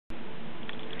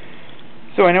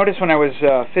So I noticed when I was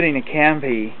fitting a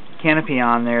canopy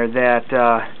on there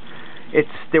that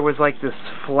there was like this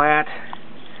flat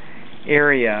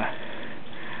area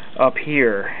up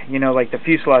here. You know, like the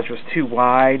fuselage was too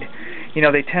wide. You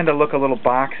know, they tend to look a little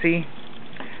boxy.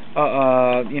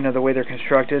 You know, the way they're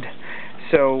constructed.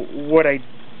 So what I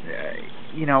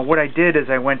did is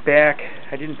I went back.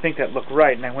 I didn't think that looked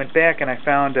right, and I went back and I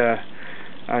found a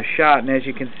shot. And as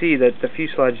you can see, that the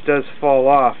fuselage does fall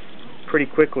off pretty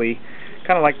quickly.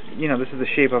 Kind of like, you know, this is the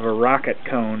shape of a rocket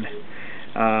cone.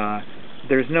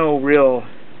 There's no real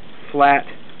flat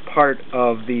part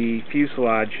of the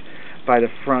fuselage by the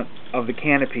front of the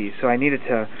canopy, so I needed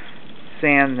to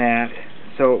sand that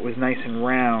so it was nice and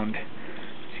round.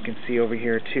 As you can see over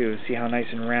here too, see how nice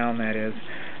and round that is.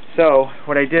 So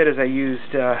what I did is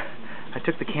I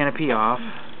took the canopy off,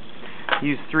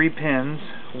 used 3 pins,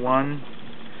 1,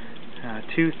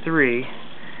 2, 3.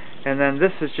 And then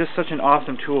this is just such an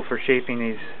awesome tool for shaping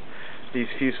these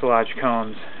fuselage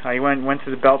cones. I went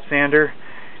to the belt sander,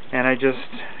 and I just,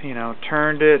 you know,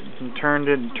 turned it and turned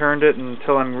it and turned it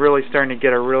until I'm really starting to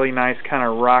get a really nice kind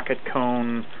of rocket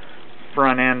cone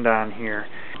front end on here.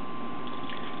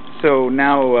 So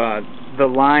now the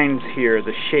lines here,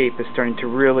 the shape is starting to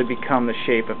really become the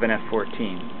shape of an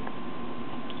F14.